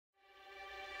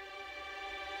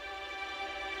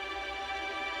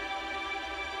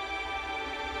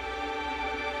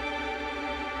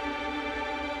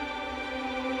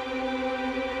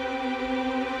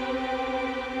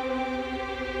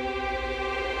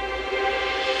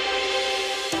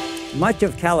Much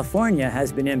of California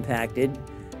has been impacted.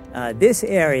 This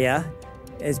area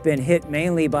has been hit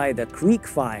mainly by the creek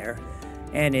fire,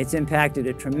 and it's impacted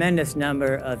a tremendous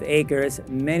number of acres,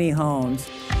 many homes.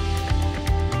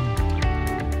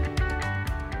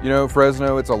 You know,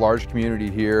 Fresno, it's a large community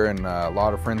here and a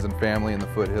lot of friends and family in the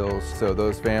foothills. So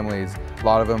those families, a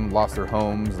lot of them lost their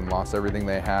homes and lost everything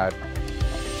they had.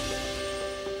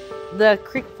 The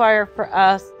creek fire for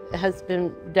us has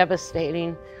been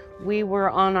devastating. We were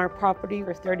on our property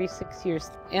for 36 years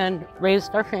and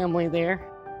raised our family there.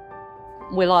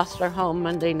 We lost our home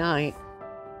Monday night.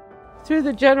 Through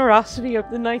the generosity of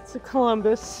the Knights of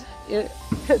Columbus, it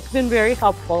has been very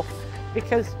helpful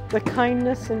because the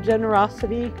kindness and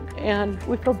generosity, and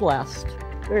we feel blessed,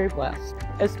 very blessed.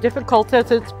 As difficult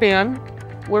as it's been,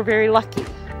 we're very lucky.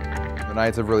 The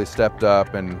Knights have really stepped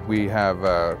up, and we have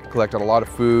collected a lot of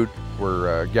food.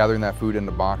 We're gathering that food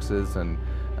into boxes and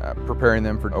preparing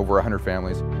them for over 100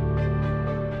 families.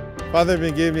 Father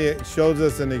Benigni shows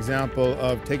us an example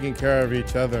of taking care of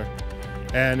each other.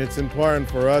 And it's important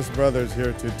for us brothers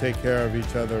here to take care of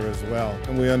each other as well.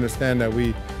 And we understand that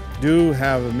we do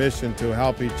have a mission to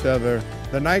help each other.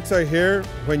 The Knights are here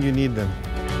when you need them.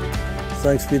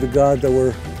 Thanks be to God that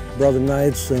we're brother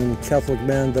Knights and Catholic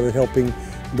men that are helping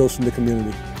those in the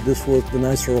community. This was the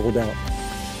Knights are rolled out.